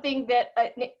something that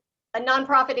a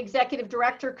nonprofit executive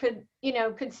director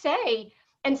could say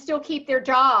and still keep their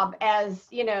job as,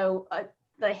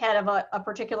 the head of a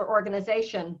particular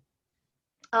organization.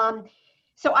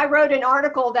 So I wrote an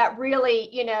article that really,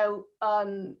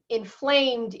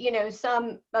 inflamed,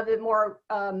 some of the more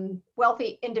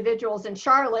wealthy individuals in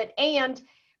Charlotte, and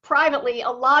privately, a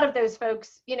lot of those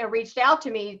folks, reached out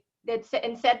to me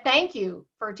and said, thank you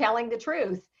for telling the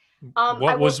truth.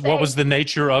 What was the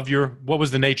nature of your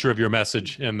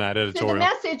message in that editorial? So the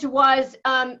message was,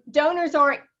 donors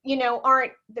aren't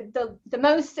the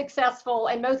most successful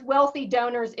and most wealthy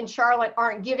donors in Charlotte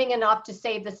aren't giving enough to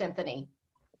save the symphony.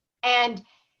 And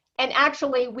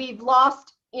actually we've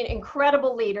lost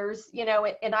incredible leaders,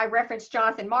 and I referenced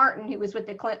Jonathan Martin, who was with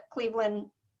the Cleveland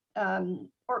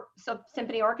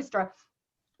Symphony Orchestra.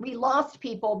 We lost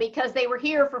people because they were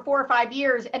here for 4 or 5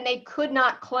 years and they could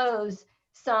not close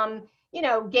some,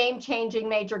 game-changing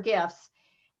major gifts.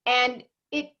 And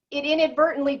it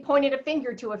inadvertently pointed a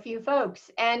finger to a few folks.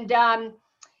 And, I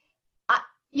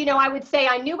would say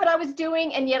I knew what I was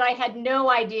doing, and yet I had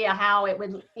no idea how it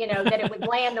would, that it would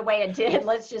land the way it did,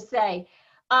 let's just say.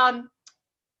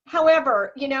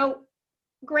 However,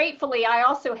 gratefully, I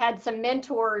also had some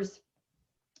mentors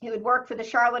who had worked for the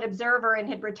Charlotte Observer and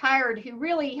had retired, who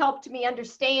really helped me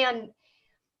understand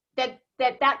that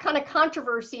kind of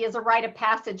controversy is a rite of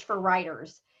passage for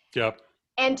writers. Yep.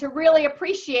 And to really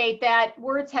appreciate that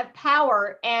words have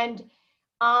power, and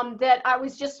that I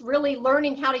was just really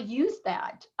learning how to use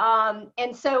that.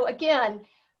 And so again,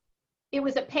 it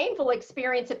was a painful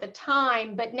experience at the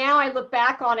time, but now I look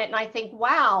back on it and I think,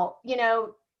 wow,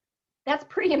 that's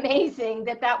pretty amazing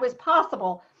that was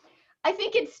possible. I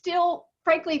think it's still,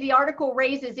 frankly, the article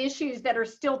raises issues that are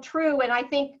still true. And I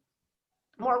think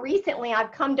more recently,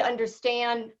 I've come to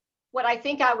understand what I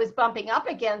think I was bumping up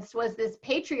against was this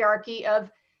patriarchy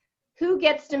of who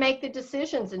gets to make the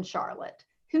decisions in Charlotte,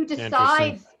 who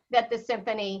decides that the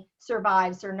symphony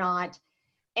survives or not.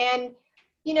 And,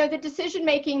 the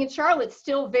decision-making in Charlotte's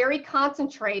still very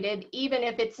concentrated, even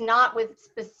if it's not with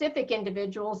specific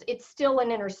individuals, it's still an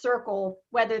inner circle,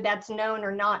 whether that's known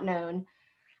or not known.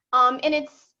 And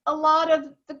it's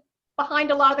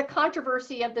behind a lot of the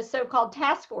controversy of the so-called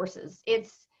task forces.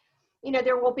 It's,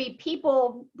 there will be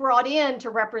people brought in to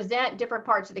represent different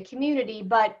parts of the community,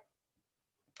 but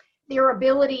their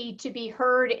ability to be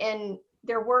heard and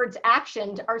their words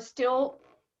actioned are still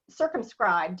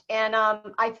circumscribed. And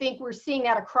I think we're seeing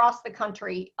that across the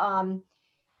country.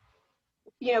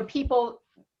 People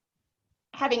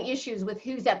having issues with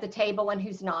who's at the table and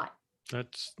who's not.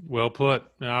 That's well put.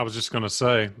 I was just going to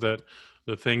say that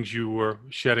the things you were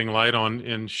shedding light on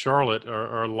in Charlotte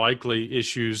are likely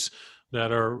issues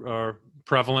that are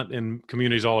prevalent in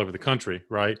communities all over the country,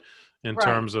 right? In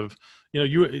terms of,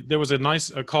 there was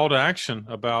a call to action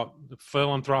about the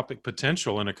philanthropic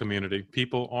potential in a community.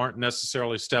 People aren't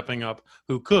necessarily stepping up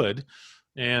who could.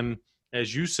 And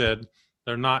as you said,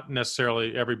 they're not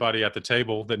necessarily everybody at the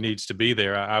table that needs to be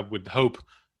there. I would hope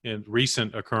in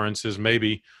recent occurrences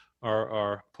maybe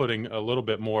are putting a little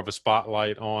bit more of a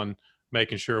spotlight on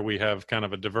making sure we have kind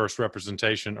of a diverse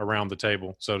representation around the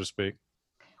table, so to speak.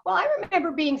 Well, I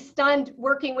remember being stunned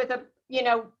working with a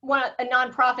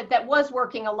nonprofit that was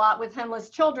working a lot with homeless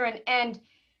children, and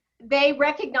they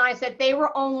recognized that they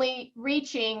were only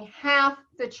reaching half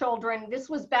the children. This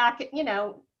was back, in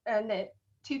the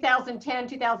 2010,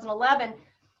 2011,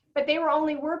 but they were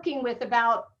only working with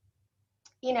about,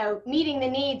 meeting the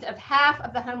needs of half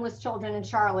of the homeless children in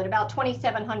Charlotte, about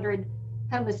 2,700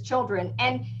 homeless children.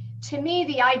 And to me,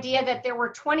 the idea that there were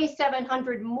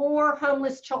 2,700 more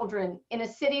homeless children in a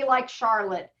city like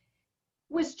Charlotte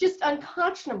was just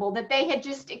unconscionable, that they had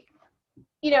just,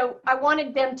 I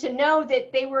wanted them to know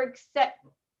that they were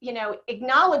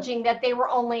acknowledging that they were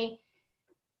only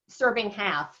serving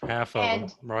half. Half of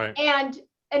them, right. And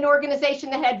an organization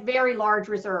that had very large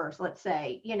reserves, let's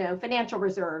say, financial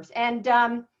reserves. And,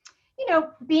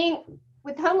 being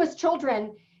with homeless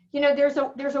children, there's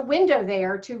a window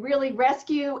there to really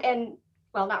rescue and,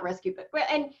 well, not rescue,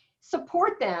 but and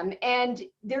support them. And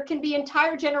there can be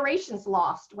entire generations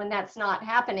lost when that's not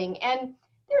happening. And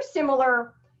there's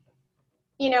similar,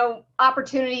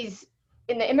 opportunities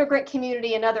in the immigrant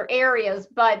community and other areas.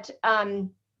 But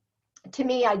to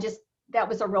me, that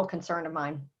was a real concern of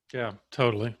mine. Yeah,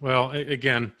 totally. Well,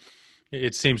 again,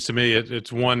 it seems to me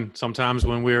it's one, sometimes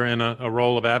when we're in a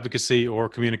role of advocacy or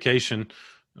communication,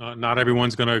 not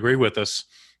everyone's going to agree with us.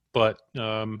 But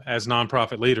as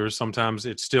nonprofit leaders, sometimes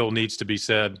it still needs to be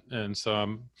said. And so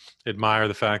I admire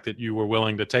the fact that you were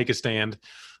willing to take a stand,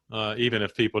 even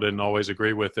if people didn't always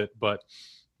agree with it. But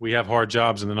we have hard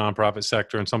jobs in the nonprofit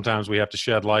sector, and sometimes we have to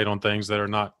shed light on things that are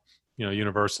not,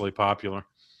 universally popular.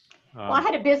 Well, I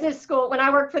had a business school. When I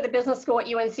worked for the business school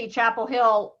at UNC Chapel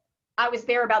Hill, I was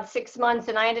there about 6 months,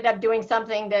 and I ended up doing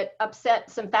something that upset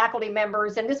some faculty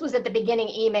members. And this was at the beginning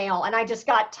email, and I just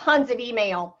got tons of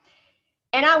email.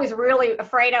 And I was really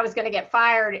afraid I was going to get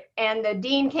fired. And the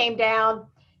dean came down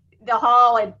the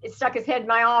hall and stuck his head in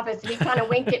my office, and he kind of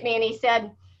winked at me and he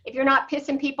said, "If you're not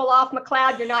pissing people off,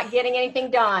 McLeod, you're not getting anything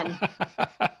done."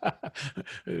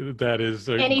 That is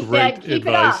a and he great said, "Keep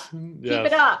advice. it up, keep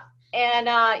it up." And,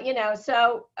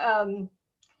 so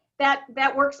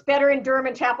that works better in Durham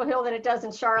and Chapel Hill than it does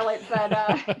in Charlotte. But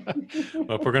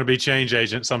well, if we're going to be change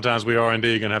agents, sometimes we are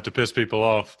indeed going to have to piss people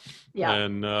off. Yeah.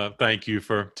 And thank you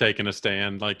for taking a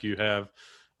stand like you have.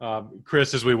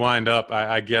 Chris, as we wind up,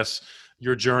 I guess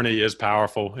your journey is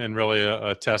powerful and really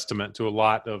a testament to a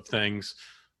lot of things.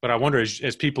 But I wonder,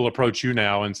 as people approach you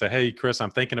now and say, "Hey, Chris,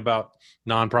 I'm thinking about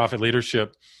nonprofit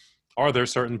leadership," are there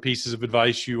certain pieces of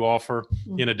advice you offer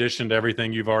in addition to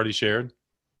everything you've already shared?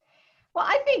 Well,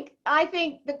 I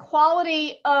think the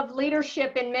quality of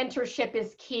leadership and mentorship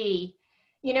is key.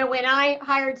 When I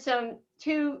hired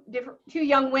two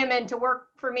young women to work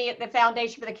for me at the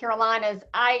Foundation for the Carolinas,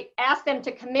 I asked them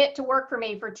to commit to work for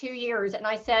me for 2 years. And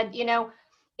I said,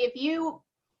 if you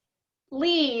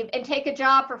leave and take a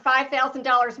job for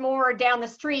 $5,000 more down the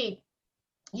street,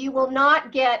 you will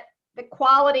not get the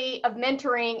quality of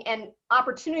mentoring and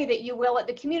opportunity that you will at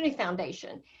the Community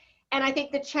Foundation. And I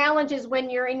think the challenge is when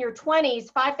you're in your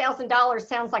 20s, $5,000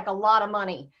 sounds like a lot of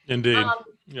money. Indeed.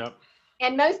 Yep.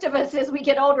 And most of us, as we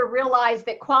get older, realize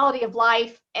that quality of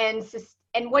life and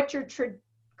what your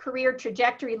career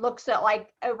trajectory looks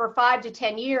like over 5 to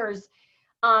 10 years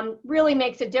really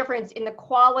makes a difference in the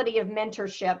quality of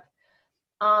mentorship.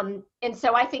 And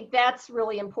so I think that's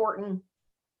really important.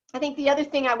 I think the other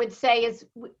thing I would say is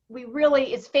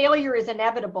failure is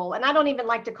inevitable. And I don't even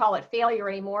like to call it failure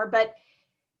anymore, but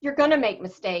you're going to make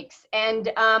mistakes.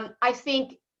 And I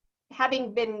think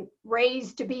having been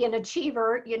raised to be an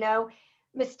achiever,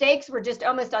 mistakes were just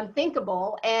almost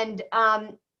unthinkable and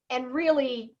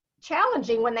really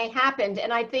challenging when they happened.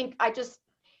 And I think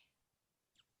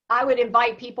I would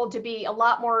invite people to be a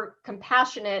lot more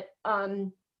compassionate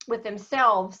with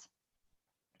themselves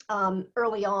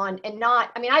early on, and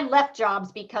I left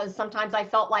jobs because sometimes I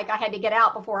felt like I had to get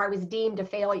out before I was deemed a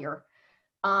failure.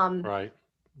 Right.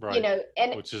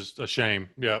 And which is a shame.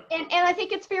 Yeah. And I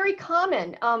think it's very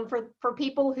common for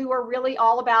people who are really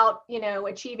all about,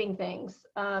 achieving things.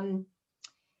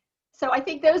 So I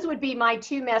think those would be my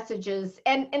two messages.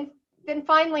 And then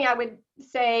finally, I would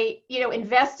say,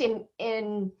 invest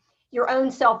in your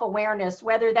own self-awareness,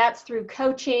 whether that's through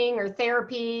coaching or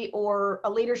therapy or a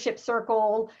leadership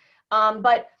circle.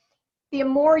 But the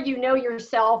more you know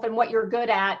yourself and what you're good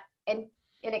at and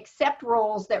accept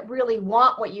roles that really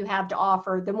want what you have to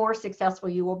offer, the more successful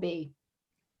you will be.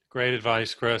 Great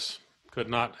advice, Chris. Could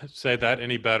not say that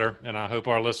any better. And I hope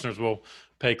our listeners will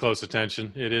pay close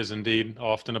attention. It is indeed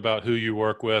often about who you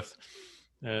work with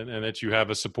and that you have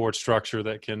a support structure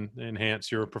that can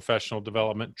enhance your professional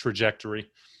development trajectory,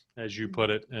 as you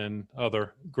put it, and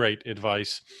other great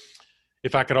advice.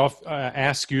 If I could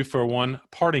ask you for one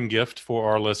parting gift for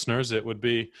our listeners, it would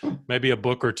be maybe a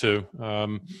book or two.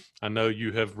 I know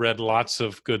you have read lots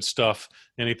of good stuff.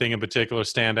 Anything in particular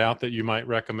stand out that you might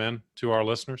recommend to our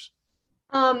listeners?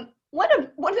 One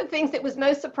of the things that was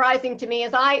most surprising to me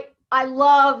is I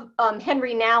love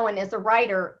Henry Nouwen as a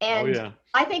writer. And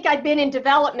I think I'd been in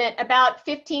development about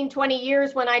 15, 20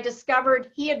 years when I discovered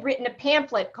he had written a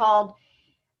pamphlet called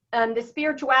The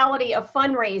Spirituality of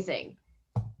Fundraising.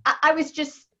 I was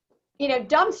just,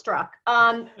 dumbstruck.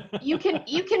 You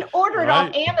can order it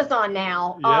off Amazon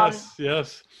now.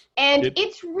 Yes. And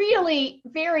it's really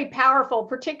very powerful,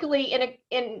 particularly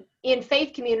in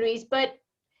faith communities, but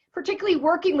particularly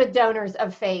working with donors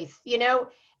of faith.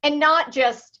 and not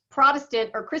just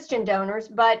Protestant or Christian donors,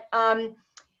 but,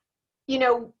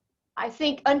 I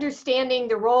think understanding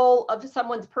the role of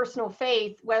someone's personal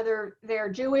faith, whether they're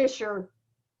Jewish or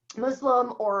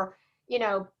Muslim or,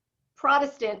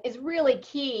 Protestant, is really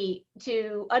key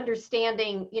to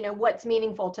understanding, what's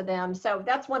meaningful to them. So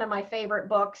that's one of my favorite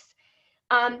books.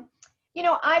 I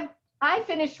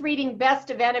finished reading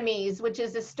Best of Enemies, which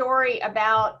is a story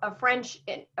about a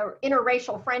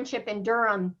interracial friendship in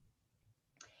Durham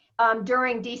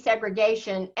during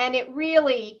desegregation. And it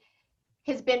really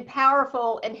has been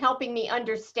powerful in helping me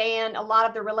understand a lot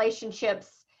of the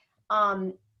relationships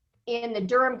in the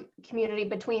Durham community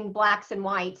between Blacks and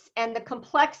whites. And the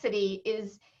complexity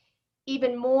is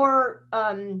even more,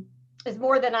 is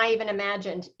more than I even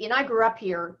imagined. And I grew up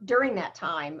here during that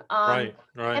time. Right.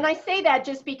 And I say that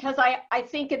just because I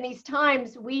think in these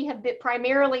times we have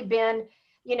primarily been,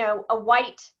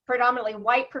 a predominantly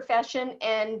white profession,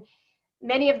 and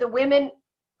many of the women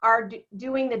are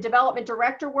doing the development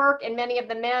director work, and many of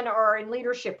the men are in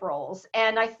leadership roles.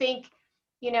 And I think,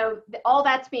 all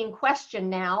that's being questioned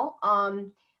now.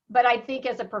 But I think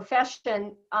as a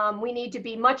profession, we need to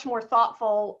be much more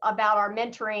thoughtful about our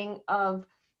mentoring of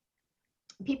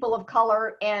people of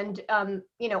color and,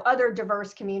 other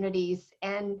diverse communities,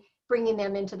 and bringing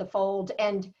them into the fold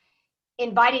and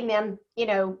inviting them,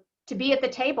 to be at the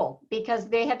table, because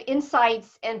they have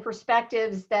insights and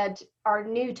perspectives that are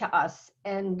new to us.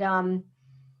 And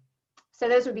so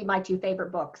those would be my two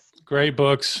favorite books. Great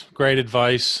books, great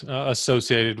advice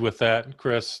associated with that,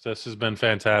 Chris. This has been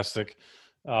fantastic.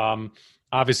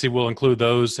 Obviously, we'll include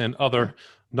those and other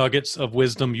nuggets of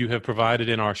wisdom you have provided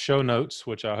in our show notes,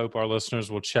 which I hope our listeners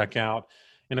will check out.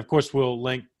 And of course, we'll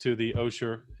link to the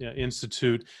Osher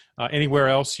Institute. Anywhere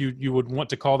else you would want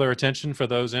to call their attention for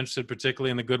those interested,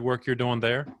 particularly in the good work you're doing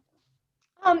there?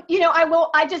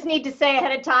 I just need to say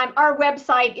ahead of time, our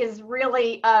website is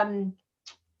really,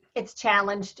 it's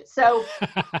challenged. So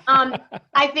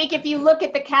I think if you look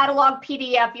at the catalog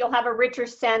PDF, you'll have a richer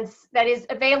sense that is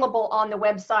available on the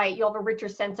website. You'll have a richer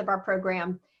sense of our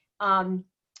program.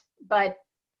 But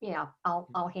yeah,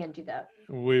 I'll hand you that.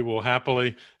 We will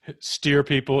happily steer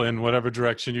people in whatever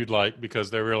direction you'd like,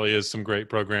 because there really is some great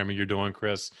programming you're doing,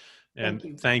 Chris.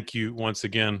 And thank you once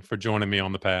again for joining me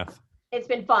on the path. It's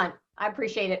been fun. I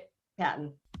appreciate it,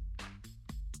 Patton.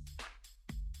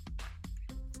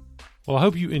 Well, I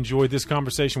hope you enjoyed this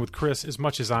conversation with Chris as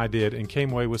much as I did, and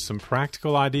came away with some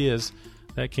practical ideas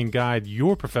that can guide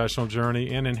your professional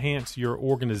journey and enhance your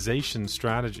organization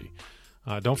strategy.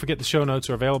 Don't forget, the show notes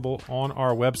are available on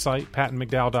our website,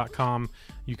 pattonmcdowell.com.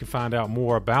 You can find out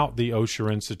more about the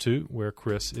Osher Institute, where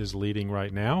Chris is leading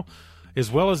right now,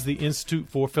 as well as the Institute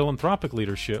for Philanthropic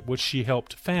Leadership, which she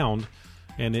helped found,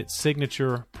 and its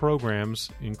signature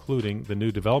programs, including the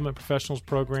new Development Professionals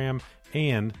Program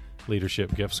and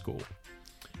Leadership Gift School.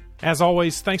 As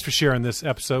always, thanks for sharing this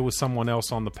episode with someone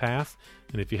else on the path.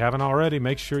 And if you haven't already,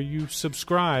 make sure you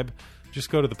subscribe. Just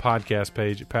go to the podcast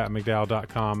page at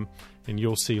pattonmcdowell.com, and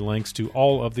you'll see links to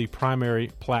all of the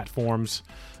primary platforms.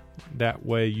 That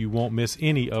way you won't miss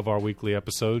any of our weekly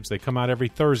episodes. They come out every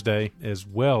Thursday, as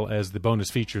well as the bonus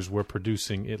features we're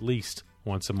producing at least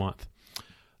once a month.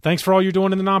 Thanks for all you're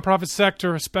doing in the nonprofit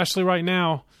sector, especially right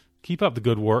now. Keep up the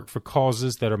good work for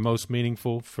causes that are most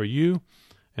meaningful for you,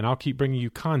 and I'll keep bringing you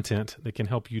content that can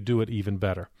help you do it even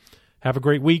better. Have a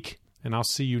great week, and I'll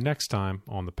see you next time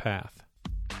on The Path.